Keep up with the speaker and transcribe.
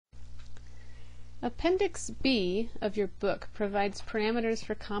Appendix B of your book provides parameters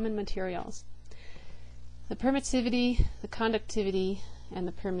for common materials: the permittivity, the conductivity, and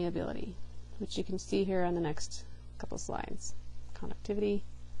the permeability, which you can see here on the next couple slides. Conductivity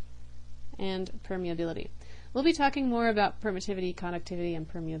and permeability. We'll be talking more about permittivity, conductivity, and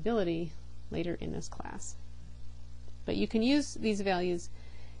permeability later in this class. But you can use these values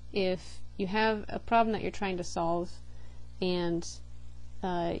if you have a problem that you're trying to solve and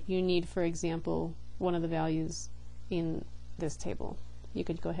you need, for example, one of the values in this table. You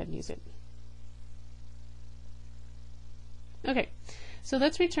could go ahead and use it. Okay, so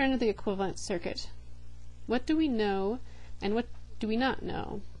let's return to the equivalent circuit. What do we know and what do we not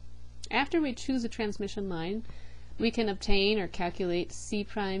know? After we choose a transmission line, we can obtain or calculate C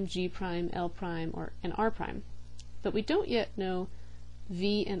prime, G prime, L prime, and R prime. But we don't yet know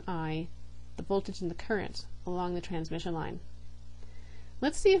V and I, the voltage and the current along the transmission line.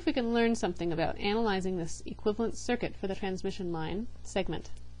 Let's see if we can learn something about analyzing this equivalent circuit for the transmission line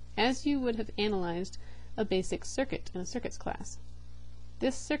segment, as you would have analyzed a basic circuit in a circuits class.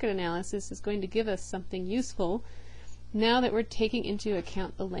 This circuit analysis is going to give us something useful now that we're taking into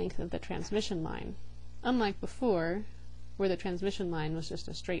account the length of the transmission line, unlike before, where the transmission line was just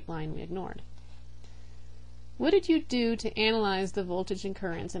a straight line we ignored. What did you do to analyze the voltage and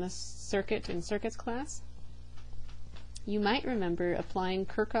currents in a circuit in circuits class? You might remember applying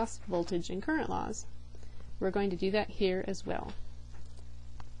Kirchhoff's voltage and current laws. We're going to do that here as well.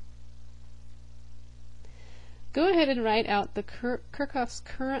 Go ahead and write out the Kirchhoff's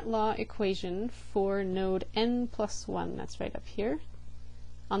current law equation for node n plus 1, that's right up here,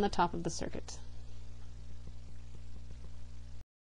 on the top of the circuit.